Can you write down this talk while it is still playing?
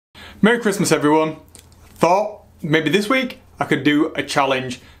Merry Christmas everyone. Thought maybe this week I could do a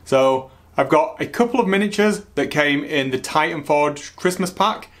challenge. So I've got a couple of miniatures that came in the Titan Forge Christmas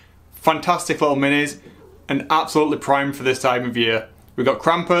pack. Fantastic little minis and absolutely primed for this time of year. We've got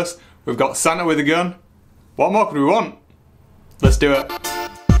Krampus, we've got Santa with a gun. What more could we want? Let's do it.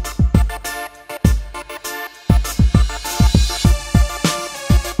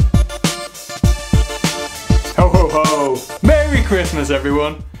 Ho ho ho! Merry Christmas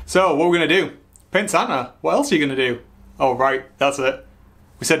everyone! So what we're going to do? Paint Santa. What else are you going to do? Oh right, that's it.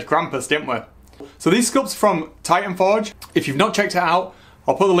 We said Krampus, didn't we? So these sculpts from Titan Forge. If you've not checked it out,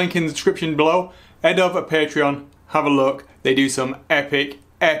 I'll put the link in the description below. Head over to Patreon, have a look. They do some epic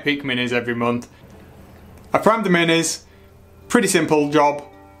minis every month. I primed the minis. Pretty simple job.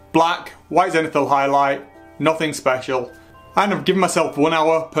 Black, white zenithal highlight, nothing special. And I've given myself 1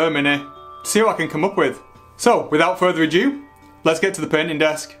 hour per mini to see what I can come up with. So without further ado, let's get to the painting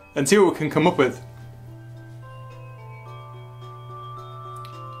desk and see what we can come up with.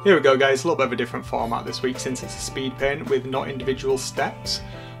 Here we go guys, a little bit of a different format this week since it's a speed paint with not individual steps.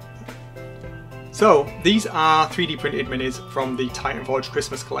 So these are 3D printed minis from the Titan Forge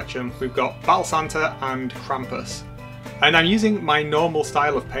Christmas collection. We've got Battle Santa and Krampus. And I'm using my normal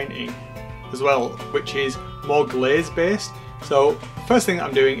style of painting as well, which is more glaze based. So first thing that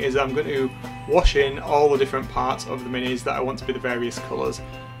I'm doing is I'm going to wash in all the different parts of the minis that I want to be the various colours.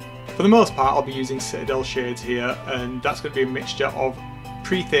 For the most part I'll be using Citadel shades here, and that's going to be a mixture of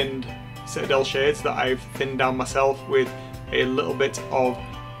pre-thinned Citadel shades that I've thinned down myself with a little bit of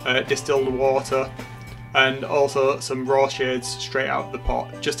distilled water, and also some raw shades straight out of the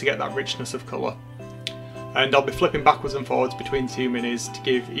pot just to get that richness of colour. And I'll be flipping backwards and forwards between the two minis to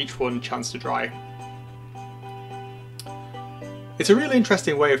give each one a chance to dry. It's a really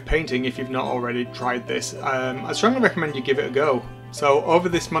interesting way of painting if you've not already tried this. I strongly recommend you give it a go. So over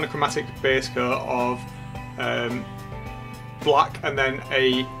this monochromatic base coat of black and then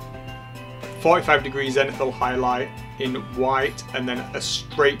a 45-degree zenithal highlight in white, and then a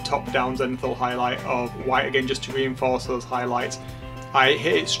straight top down zenithal highlight of white again just to reinforce those highlights, I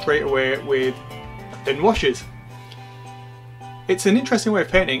hit it straight away with thin washes. It's an interesting way of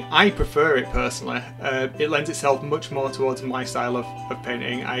painting. I prefer it personally. It lends itself much more towards my style of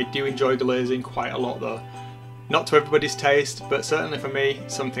painting. I do enjoy glazing quite a lot though. Not to everybody's taste, but certainly for me,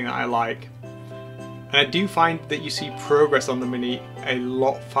 something that I like. And I do find that you see progress on the mini a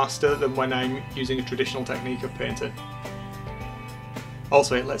lot faster than when I'm using a traditional technique of painting.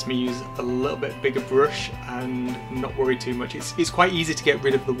 Also, it lets me use a little bit bigger brush and not worry too much. It's quite easy to get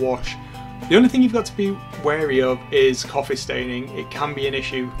rid of the wash. The only thing you've got to be wary of is coffee staining. It can be an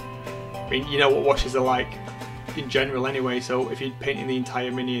issue. I mean, you know what washes are like in general anyway, so if you're painting the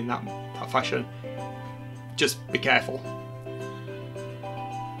entire mini in that fashion, just be careful.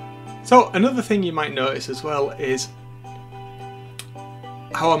 So another thing you might notice as well is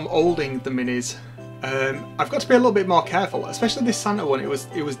how I'm olding the minis. I've got to be a little bit more careful, especially this Santa one. It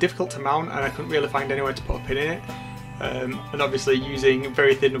was difficult to mount and I couldn't really find anywhere to put a pin in it. And obviously using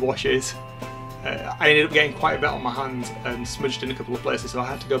very thin washes, I ended up getting quite a bit on my hands and smudged in a couple of places, so I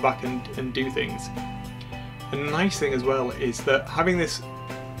had to go back and do things. And the nice thing as well is that having this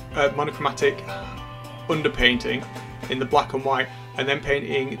monochromatic underpainting in the black and white and then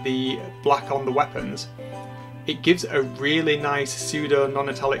painting the black on the weapons, it gives a really nice pseudo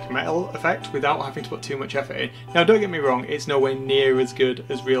non-metallic metal effect without having to put too much effort in. Now don't get me wrong, it's nowhere near as good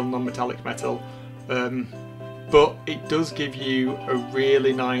as real non-metallic metal, but it does give you a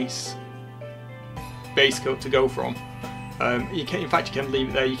really nice base coat to go from. In fact you can leave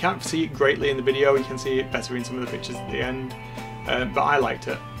it there. You can't see it greatly in the video, you can see it better in some of the pictures at the end, but I liked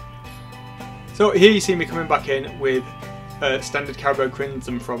it. So here you see me coming back in with standard Carabao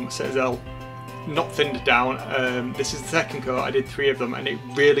Crimson from Citadel, not thinned down. This is the second coat, I did 3 of them, and it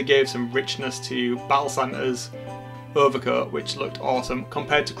really gave some richness to Battle Santa's overcoat, which looked awesome,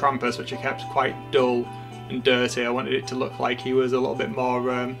 compared to Krampus, which I kept quite dull and dirty. I wanted it to look like he was a little bit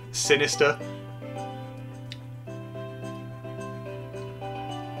more sinister.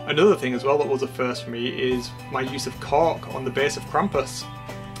 Another thing as well that was a first for me is my use of cork on the base of Krampus.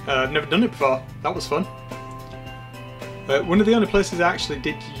 I've never done it before, that was fun. One of the only places I actually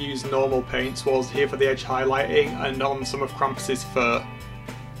did use normal paints was here for the edge highlighting and on some of Krampus's fur.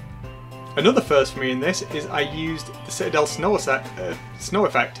 Another first for me in this is I used the Citadel Snow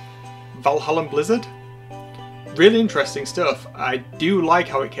Effect, Valhalla Blizzard. Really interesting stuff. I do like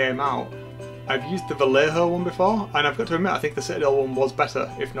how it came out. I've used the Vallejo one before, and I've got to admit I think the Citadel one was better,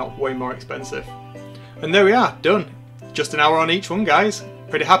 if not way more expensive. And there we are, done. Just an hour on each one guys.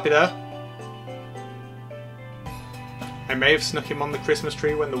 Pretty happy there. I may have snuck him on the Christmas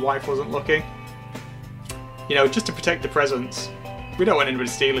tree when the wife wasn't looking. You know, just to protect the presents. We don't want anybody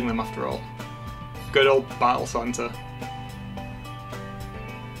stealing them after all. Good old Battle Santa.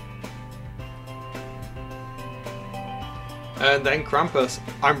 And then Krampus.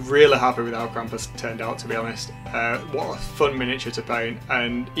 I'm really happy with how Krampus turned out, to be honest. What a fun miniature to paint,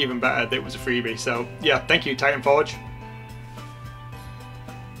 and even better that it was a freebie. So yeah, thank you Titan Forge.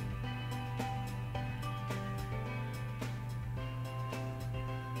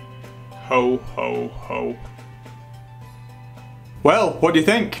 Ho ho ho. Well, what do you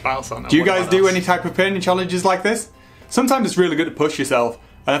think? Do you guys do any type of painting challenges like this? Sometimes it's really good to push yourself,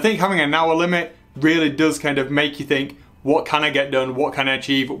 and I think having an hour limit really does kind of make you think, what can I get done, what can I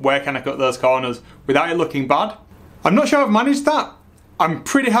achieve, where can I cut those corners without it looking bad? I'm not sure I've managed that. I'm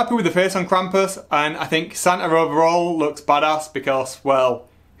pretty happy with the face on Krampus, and I think Santa overall looks badass because, well,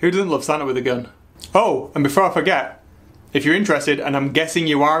 who doesn't love Santa with a gun? Oh, and before I forget, if you're interested, and I'm guessing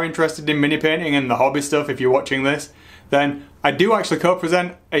you are interested in mini painting and the hobby stuff if you're watching this, then I do actually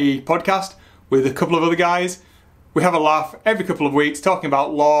co-present a podcast with a couple of other guys. We have a laugh every couple of weeks talking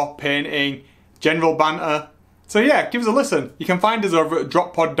about lore, painting, general banter. So yeah, give us a listen. You can find us over at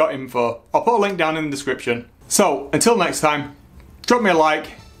droppod.info. I'll put a link down in the description. So until next time, drop me a like,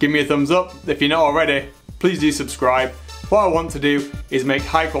 give me a thumbs up. If you're not already, please do subscribe. What I want to do is make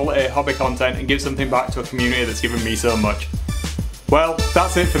high quality hobby content and give something back to a community that's given me so much. Well,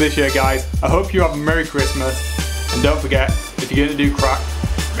 that's it for this year guys. I hope you have a Merry Christmas, and don't forget, if you're going to do crack,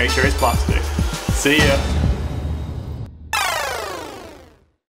 make sure it's plastic. See ya!